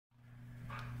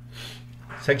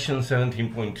Section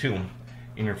 17.2,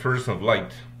 Interference of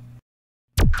light.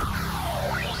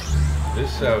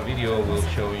 This video will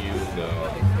show you the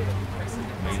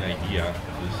main idea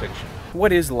of this section.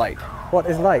 What is light? What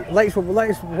is light? What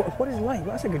is light?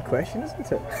 That's a good question,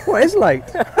 isn't it? What is light?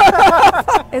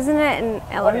 Isn't it an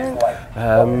element?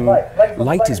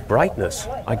 Light is brightness,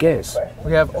 I guess.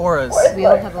 We have auras. We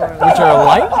all have auras. Which are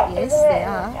light? Yes, they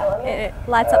are. It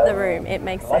lights up the room. It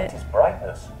makes it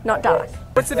not dark.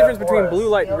 What's the difference between blue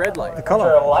light and red light? The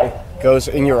colour. It goes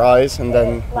in your eyes and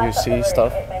then you see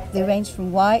stuff. They range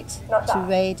from white to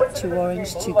red to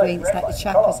orange to green. It's like the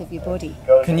chakras of your body.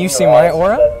 Can you see my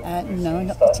aura? No,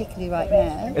 not particularly right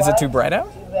now. Is it too bright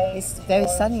out? It's very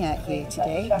sunny out here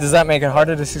today. Does that make it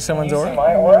harder to see someone's aura?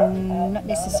 Not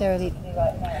necessarily.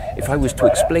 If I was to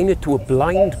explain it to a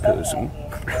blind person,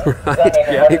 right,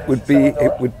 it would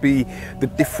be the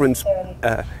difference.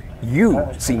 You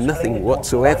see nothing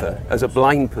whatsoever as a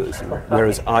blind person,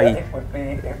 whereas I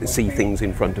see things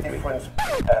in front of me.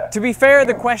 To be fair,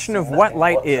 the question of what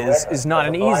light is not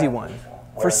an easy one.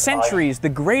 For centuries, the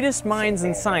greatest minds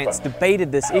in science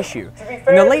debated this issue.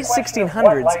 In the late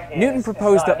 1600s, Newton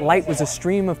proposed that light was a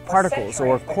stream of particles,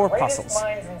 or corpuscles.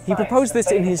 He proposed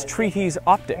this in his treatise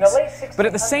Optics. But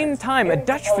at the same time, a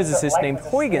Dutch physicist named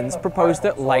Huygens proposed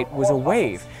that light was a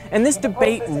wave. And this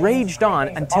debate raged on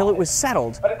until it was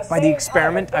settled by the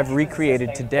experiment I've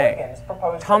recreated today,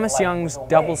 Thomas Young's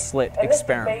double-slit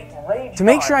experiment. To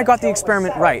make sure I got the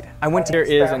experiment right, I went to... There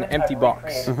is an empty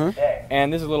box.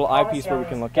 And this is a little eyepiece where we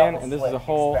can look in, and this is a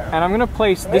hole. And I'm going to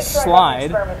place this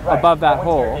slide above that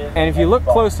hole. And if you look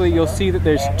closely, you'll see that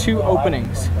there's two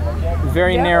openings.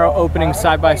 Very narrow openings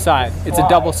side by side. It's a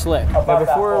double slit. Now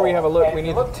before we have a look, we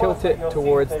need to tilt it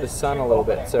towards the sun a little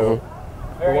bit. So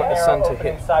we want the sun to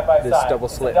hit this double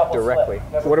slit directly.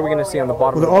 What are we going to see on the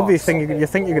bottom of the box? The obvious thing you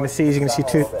think you're going to see is you're going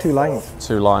to see two lines.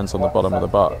 Two lines on the bottom of the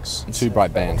box. Two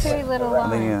bright bands. Two little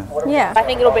lines. Yeah. I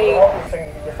think it'll be...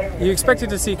 You expected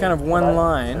to see kind of one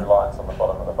line.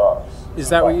 Is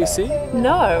that what you see?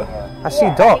 No. I see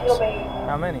dots.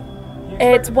 How many?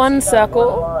 It's one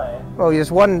circle. Well,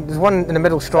 there's one in the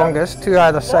middle strongest, two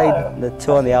either side. The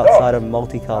two on the outside are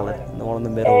multicolored, and the one in the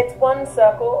middle It's one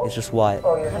circle. is just white.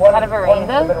 Kind of a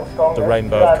rainbow? The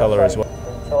rainbow of colour as well.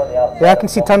 Yeah, I can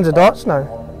see tons of dots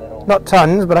now. Not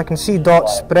tons, but I can see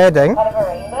dots spreading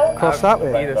across that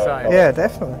way. Either side. Yeah,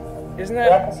 definitely. Isn't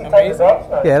that amazing?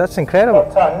 Yeah, that's incredible.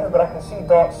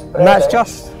 And that's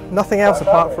just nothing else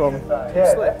apart from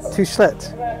two slits.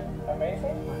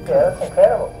 Amazing. Yeah, that's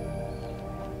incredible.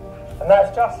 And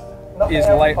that's just... Is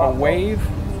light a wave,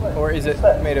 or is it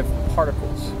made of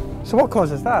particles? So what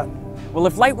causes that? Well,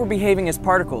 if light were behaving as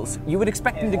particles, you would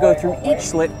expect them to go through each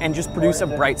slit and just produce a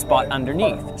bright spot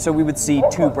underneath. So we would see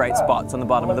two bright spots on the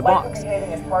bottom of the box.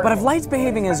 But if light's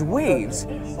behaving as waves,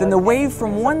 then the wave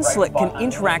from one slit can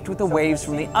interact with the waves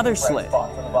from the other slit.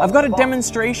 I've got a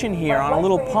demonstration here on a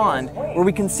little pond where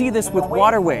we can see this with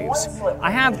water waves.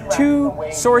 I have two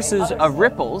sources of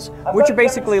ripples, which are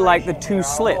basically like the two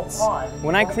slits.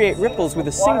 When I create ripples with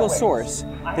a single source,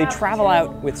 they travel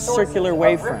out with circular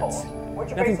wavefronts.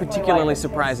 Nothing particularly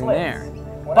surprising there.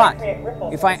 But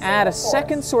if I add a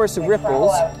second source of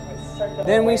ripples,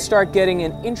 then we start getting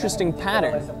an interesting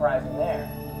pattern.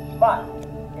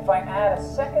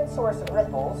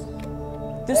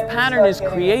 This pattern is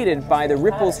created by the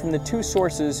ripples from the two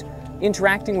sources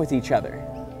interacting with each other.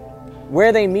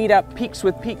 Where they meet up peaks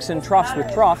with peaks and troughs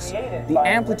with troughs, the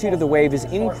amplitude of the wave is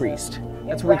increased.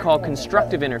 That's what we call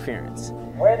constructive interference.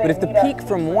 But if the peak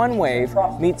from one wave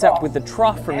meets up with the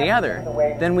trough from the other,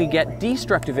 then we get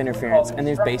destructive interference, and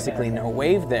there's basically no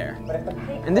wave there.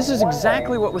 And this is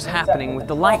exactly what was happening with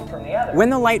the light. When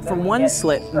the light from one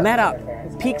slit met up,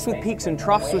 peaks with peaks and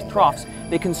troughs with troughs,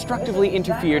 they constructively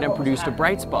interfered and produced a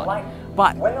bright spot.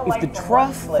 But if the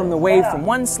trough from the wave from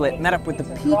one slit met up with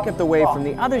the peak of the wave from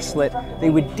the other slit, they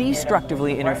would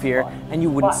destructively interfere and you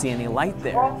wouldn't see any light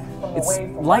there. It's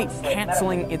light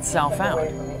cancelling itself out.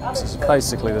 It's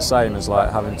basically the same as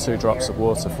like having two drops of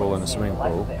water fall in a swimming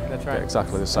pool. That's right.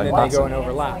 Exactly the same And then they go pattern. and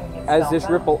overlap. As this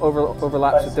ripple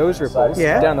overlaps with those ripples,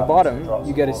 down the bottom,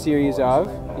 you get a series of,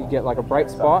 you get like a bright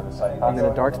spot, and then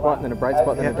a dark spot, and then a bright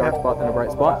spot, then a dark spot, then a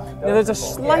bright spot. Now there's a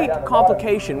slight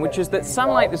complication, which is that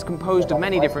sunlight is composed composed of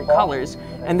many different colors,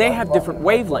 and they have different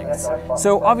wavelengths.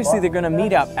 So obviously they're going to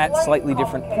meet up at slightly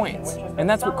different points. And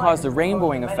that's what caused the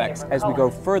rainbowing effects as we go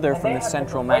further from the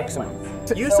central maximum.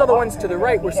 You saw the ones to the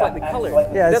right were slightly colored.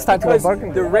 Yeah, that's because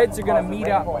the reds are going to meet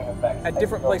up at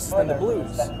different places than the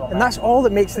blues. And that's all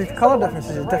that makes the colour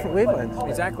differences, is different wavelengths.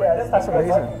 Exactly. That's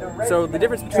amazing. So the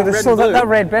difference between red so and blue, that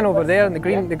red bin over there and the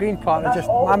green part are just,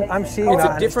 I'm seeing It's a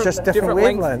that, and it's just different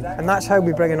wavelength. And that's how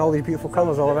we bring in all these beautiful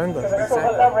colours all around us.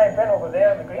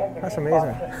 That's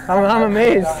amazing. I'm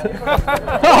amazed.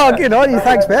 Oh, good on you,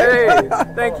 thanks, Ben. Hey,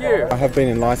 thank you. I have been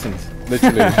enlightened,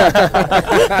 literally.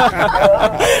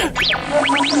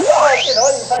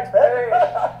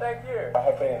 Thank you. I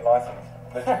have been enlightened,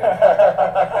 literally.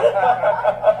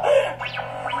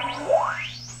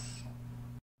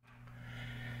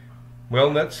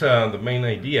 Well, that's the main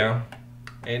idea,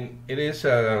 and it is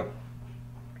an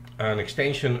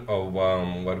extension of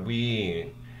what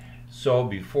we saw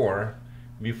before.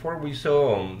 Before we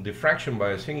saw diffraction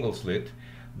by a single slit,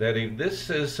 that if this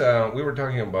is, we were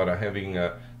talking about having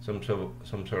some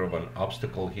sort of an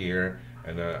obstacle here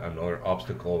and another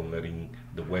obstacle, letting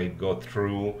the wave go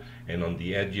through, and on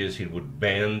the edges it would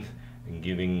bend and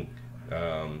giving,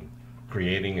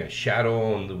 creating a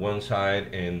shadow on the one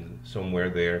side, and somewhere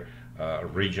there a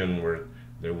region where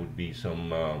there would be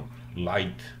some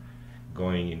light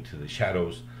going into the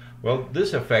shadows. Well,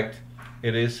 this effect,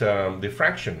 it is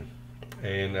diffraction,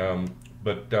 and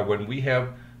but when we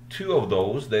have two of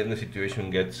those, then the situation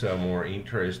gets more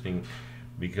interesting,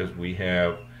 because we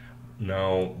have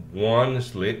now one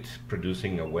slit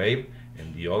producing a wave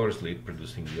and the other slit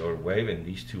producing the other wave, and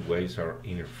these two waves are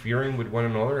interfering with one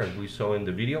another, as we saw in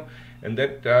the video. And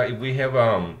that if we have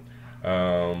a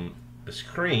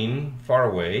screen far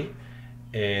away,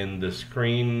 and the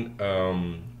screen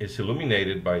is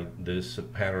illuminated by this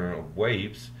pattern of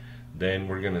waves, then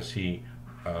we're going to see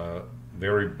a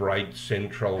very bright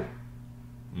central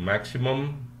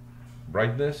maximum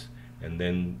brightness, and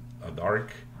then a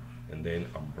dark, and then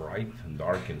a bright and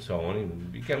dark, and so on.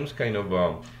 It becomes kind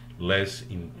of less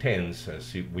intense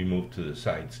as we move to the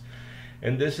sides.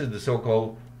 And this is the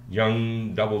so-called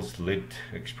Young double slit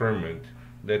experiment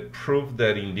that proved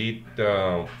that indeed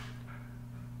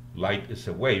light is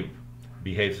a wave,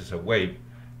 behaves as a wave.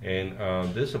 And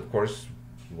this, of course,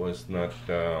 was not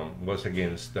was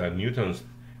against Newton's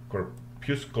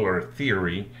corpuscular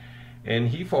theory, and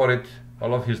he fought it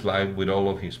all of his life with all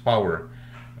of his power.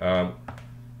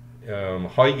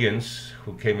 Huygens,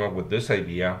 who came up with this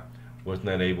idea, was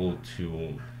not able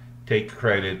to take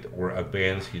credit or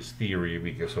advance his theory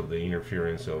because of the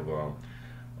interference of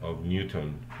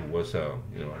Newton, who was a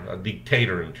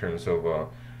dictator in terms of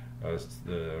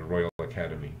the Royal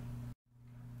Academy.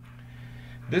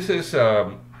 This is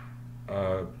a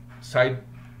side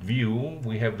view.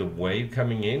 We have the wave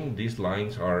coming in. These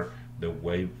lines are the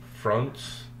wave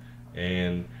fronts,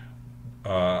 and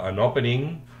an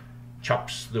opening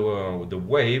chops the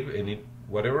wave, and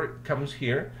whatever comes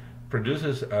here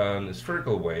produces a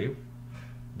spherical wave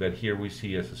that here we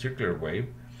see as a circular wave,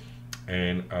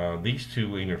 and these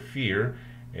two interfere,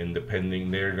 and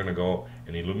depending, they're going to go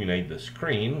and illuminate the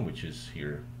screen, which is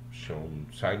here shown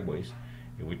sideways.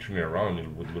 If we turn it around, it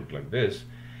would look like this.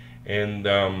 And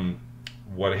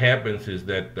what happens is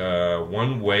that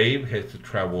one wave has to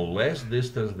travel less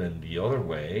distance than the other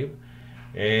wave,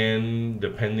 and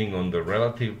depending on the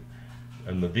relative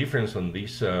and the difference on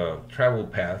these travel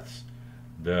paths,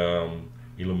 the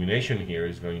illumination here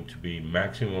is going to be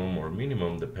maximum or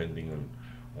minimum, depending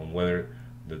on whether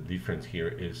the difference here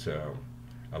is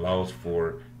allows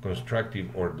for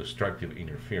constructive or destructive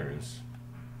interference.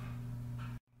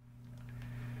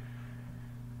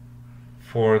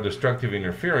 For destructive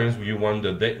interference, you want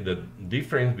the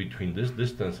difference between this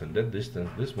distance and that distance,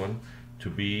 this one,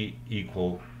 to be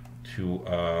equal to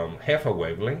half a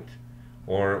wavelength,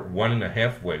 or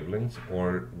 1.5 wavelengths,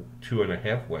 or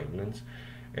 2.5 wavelengths.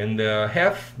 And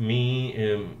half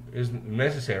is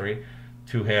necessary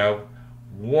to have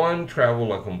one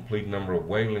travel a complete number of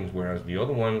wavelengths, whereas the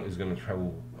other one is going to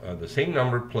travel the same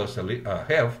number plus a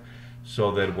half,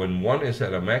 so that when one is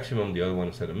at a maximum, the other one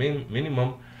is at a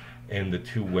minimum, and the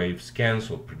two waves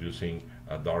cancel, producing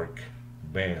a dark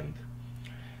band.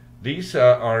 These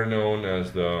are known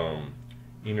as the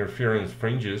interference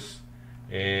fringes,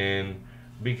 and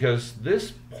because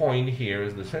this point here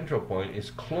is the central point, is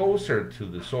closer to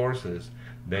the sources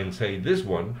than, say, this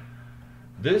one,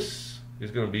 this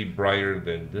is going to be brighter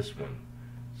than this one.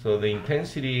 So the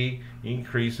intensity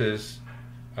increases,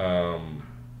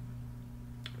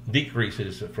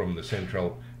 decreases from the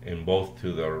central, and both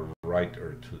to the right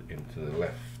or to the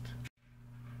left.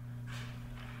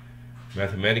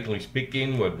 Mathematically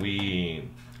speaking, what we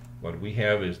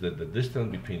have is that the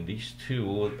distance between these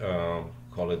two,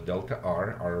 call it delta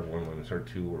R, R1 minus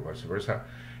R2 or vice versa,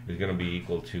 is going to be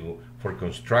equal to, for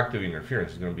constructive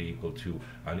interference, is going to be equal to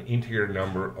an integer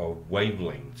number of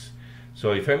wavelengths.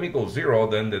 So if m equals 0,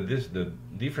 then the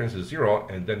difference is 0,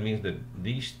 and that means that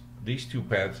these two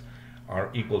paths are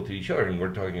equal to each other, and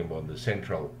we're talking about the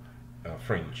central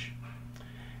fringe.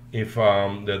 If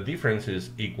the difference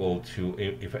is equal to,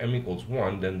 if m equals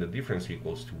 1, then the difference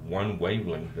equals to 1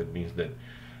 wavelength. That means that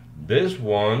this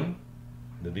one,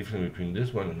 the difference between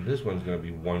this one and this one is going to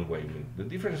be 1 wavelength. The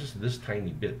difference is this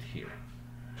tiny bit here,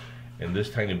 and this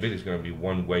tiny bit is going to be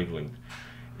 1 wavelength.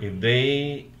 If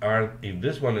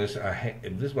this one is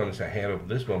ahead of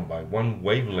this one by 1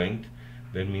 wavelength,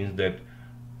 that means that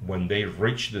when they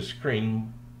reach the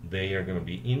screen, they are going to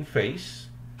be in phase,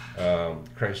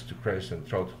 crest to crest and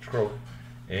throat to throat,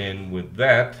 and with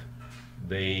that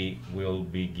they will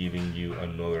be giving you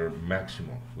another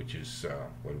maximum, which is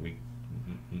what we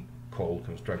call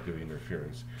constructive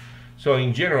interference. So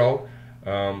in general,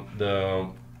 the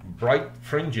bright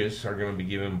fringes are going to be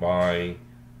given by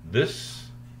this,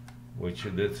 which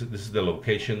this is the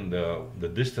location, the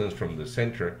distance from the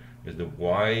center is the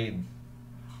y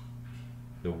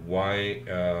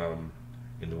in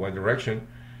the y direction,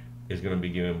 is going to be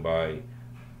given by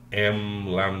m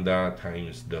lambda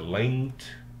times the length,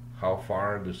 how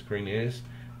far the screen is,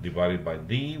 divided by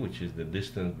d, which is the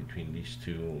distance between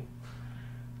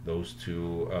those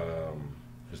two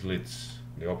slits,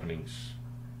 the openings.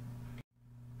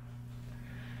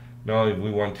 Now if we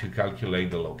want to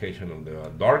calculate the location of the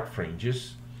dark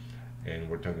fringes, and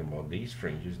we're talking about these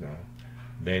fringes now,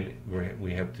 then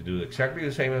we have to do exactly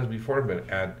the same as before, but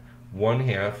add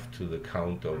 1/2 to the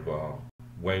count of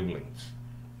wavelengths.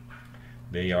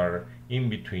 They are in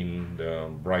between the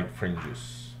bright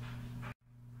fringes.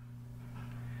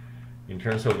 In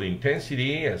terms of the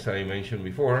intensity, as I mentioned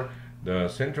before, the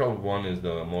central one is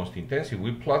the most intensive.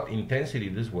 We plot intensity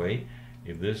this way.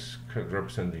 If this could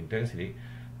represent the intensity,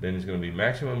 then it's going to be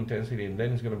maximum intensity, and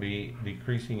then it's going to be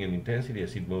decreasing in intensity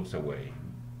as it moves away.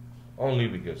 Only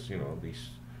because, you know,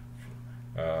 this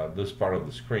part of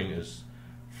the screen is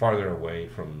farther away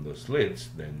from the slits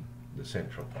than the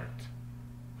central part.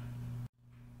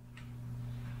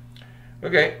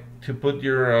 Okay, to put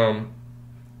your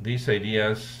these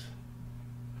ideas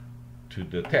to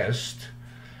the test,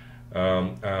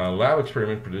 a lab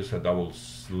experiment produced a double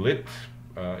slit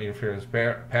interference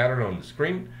pattern on the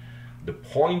screen. The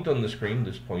point on the screen,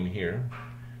 this point here,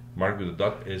 marked with a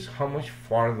dot, is how much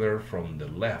farther from the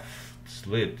left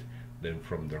slit than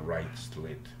from the right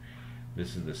slit.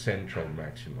 This is the central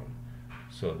maximum.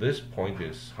 So this point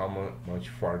is how much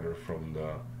farther from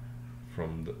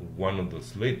one of the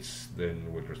slits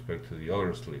than with respect to the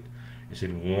other slit. Is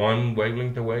it 1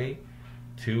 wavelength away,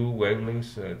 2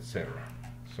 wavelengths, etc.?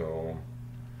 So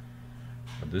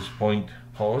at this point,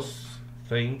 pause,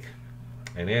 think,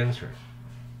 and answer.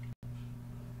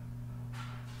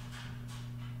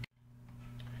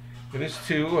 It is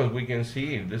 2, as we can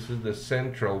see. If this is the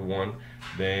central one,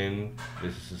 then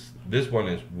this one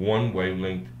is 1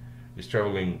 wavelength. It's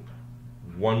traveling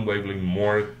 1 wavelength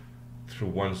more through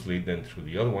one slit than through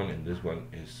the other one, and this one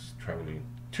is traveling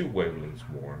 2 wavelengths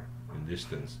more in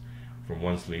distance from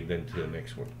one slit than to the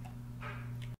next one.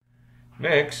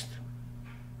 Next,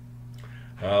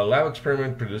 a lab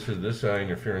experiment produces this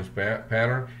interference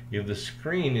pattern. If the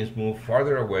screen is moved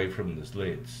farther away from the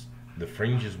slits, the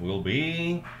fringes will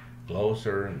be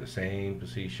closer, in the same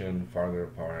position, farther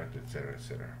apart, etc.,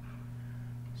 etc.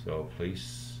 So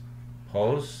please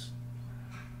pause,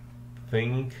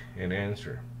 think, and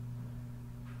answer.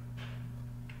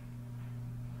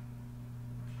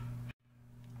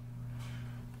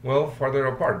 Well, farther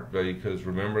apart, because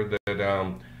remember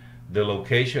that the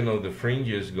location of the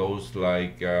fringes goes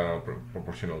like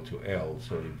proportional to L.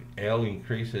 So if L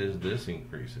increases, this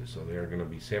increases. So they are going to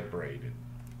be separated.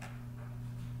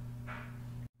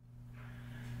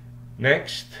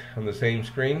 Next, on the same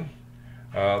screen,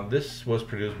 this was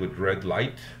produced with red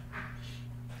light.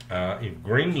 If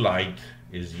green light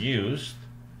is used,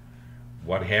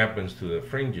 what happens to the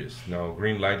fringes? Now,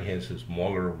 green light has a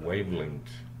smaller wavelength,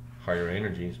 higher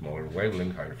energy, smaller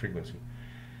wavelength, higher frequency.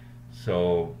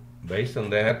 So, based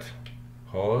on that,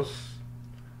 pause,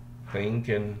 think,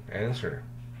 and answer.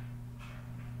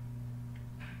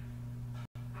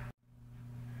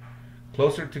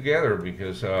 Closer together,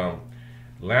 because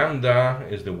lambda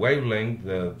is the wavelength,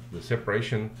 the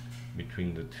separation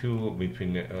between the two,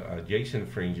 between the adjacent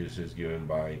fringes is given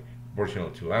by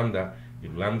proportional to lambda.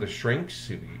 If lambda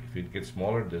shrinks, if it gets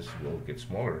smaller, this will get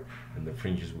smaller, and the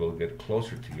fringes will get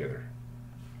closer together.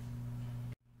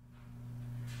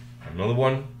 Another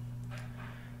one.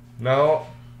 Now,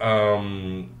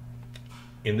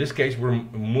 in this case, we're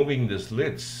moving the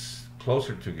slits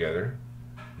closer together.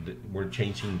 We're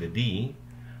changing the D.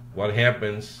 What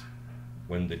happens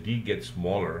when the D gets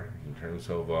smaller in terms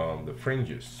of the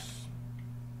fringes?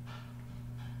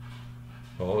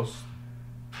 Pause,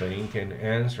 think, and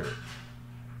answer.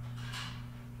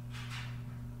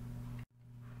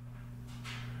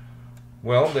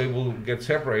 Well, they will get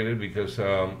separated because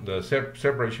the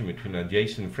separation between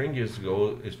adjacent fringes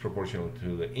is proportional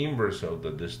to the inverse of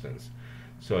the distance.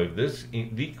 So if this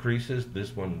decreases,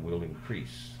 this one will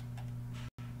increase.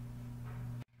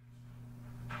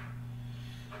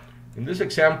 In this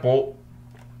example,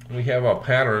 we have a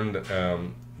pattern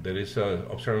that is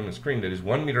observed on the screen that is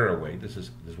 1 meter away. This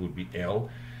would be L.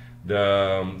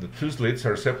 The two slits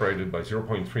are separated by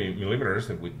 0.3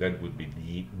 millimeters, and that would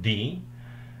be D.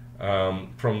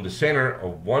 From the center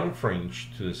of one fringe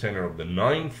to the center of the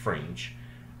 9th fringe,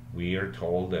 we are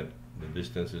told that the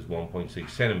distance is 1.6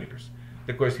 centimeters.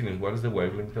 The question is, what is the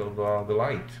wavelength of the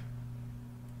light?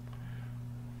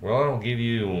 Well, I'll give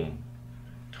you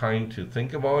time to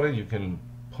think about it. You can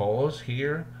pause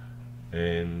here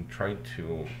and try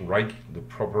to write the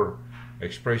proper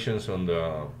expressions on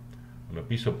a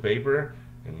piece of paper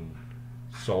and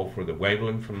solve for the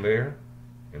wavelength from there,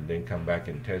 and then come back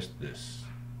and test this.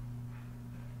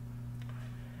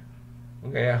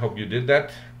 Okay, I hope you did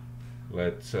that.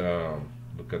 Let's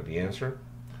look at the answer.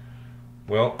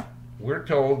 Well, we're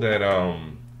told that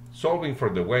solving for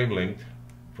the wavelength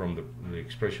from the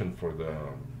expression for the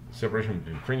separation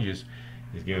between fringes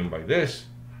is given by this.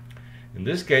 In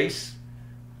this case,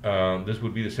 this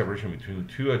would be the separation between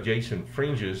two adjacent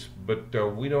fringes, but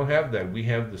we don't have that. We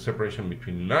have the separation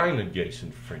between 9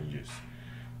 adjacent fringes,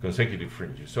 consecutive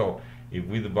fringes. So if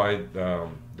we divide the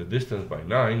distance by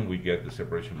 9, we get the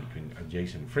separation between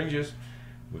adjacent fringes.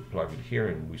 We plug it here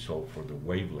and we solve for the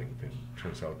wavelength, and it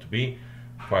turns out to be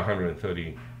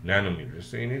 530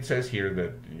 nanometers. And it says here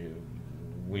that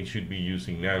we should be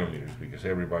using nanometers because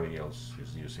everybody else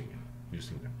is using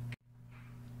them.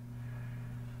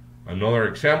 Another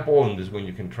example, and this one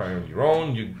you can try on your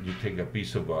own. You take a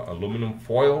piece of aluminum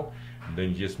foil, and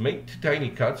then just make 2 tiny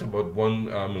cuts about 1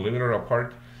 millimeter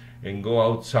apart, and go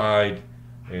outside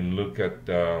and look at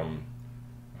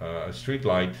a street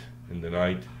light in the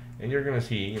night, and you're going to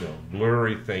see,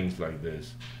 blurry things like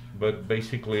this. But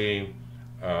basically,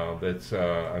 that's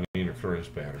an interference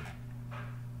pattern.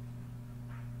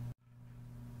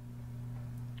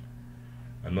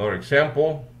 Another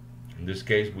example, in this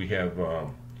case we have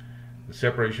the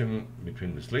separation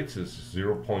between the slits is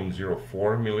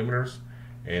 0.04 millimeters,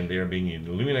 and they are being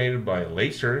illuminated by a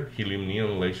laser, helium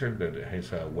neon laser, that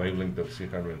has a wavelength of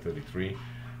 633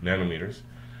 nanometers.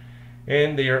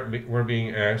 And we're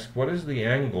being asked, what is the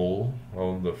angle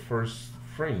of the first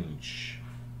fringe?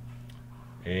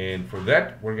 And for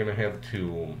that, we're going to have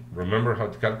to remember how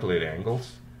to calculate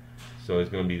angles. So it's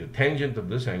going to be the tangent of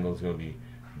this angle is going to be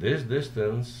this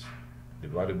distance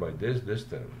divided by this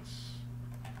distance.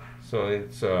 So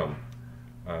it's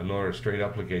another straight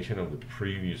application of the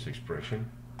previous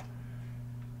expression.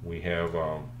 We have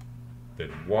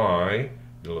that y,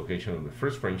 the location of the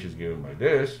first fringe, is given by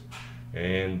this,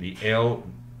 and the L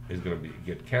is going to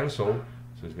get cancelled,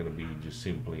 so it's going to be just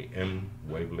simply m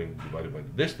wavelength divided by the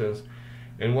distance.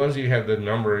 And once you have that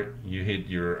number, you hit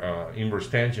your inverse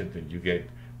tangent, and you get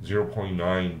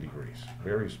 0.9 degrees.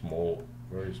 Very small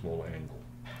angle,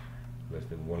 less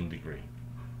than 1 degree.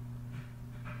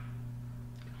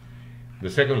 The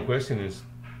second question is,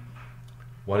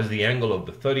 what is the angle of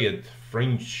the 30th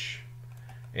fringe?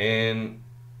 And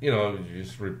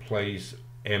just replace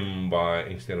m by,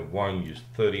 instead of 1, use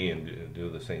 30 and do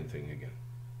the same thing again.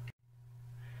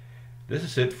 This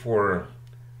is it for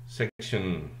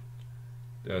section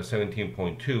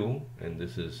 17.2, and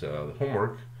this is the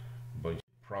homework, a bunch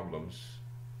of problems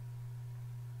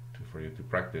for you to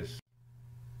practice,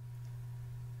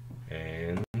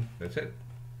 and that's it.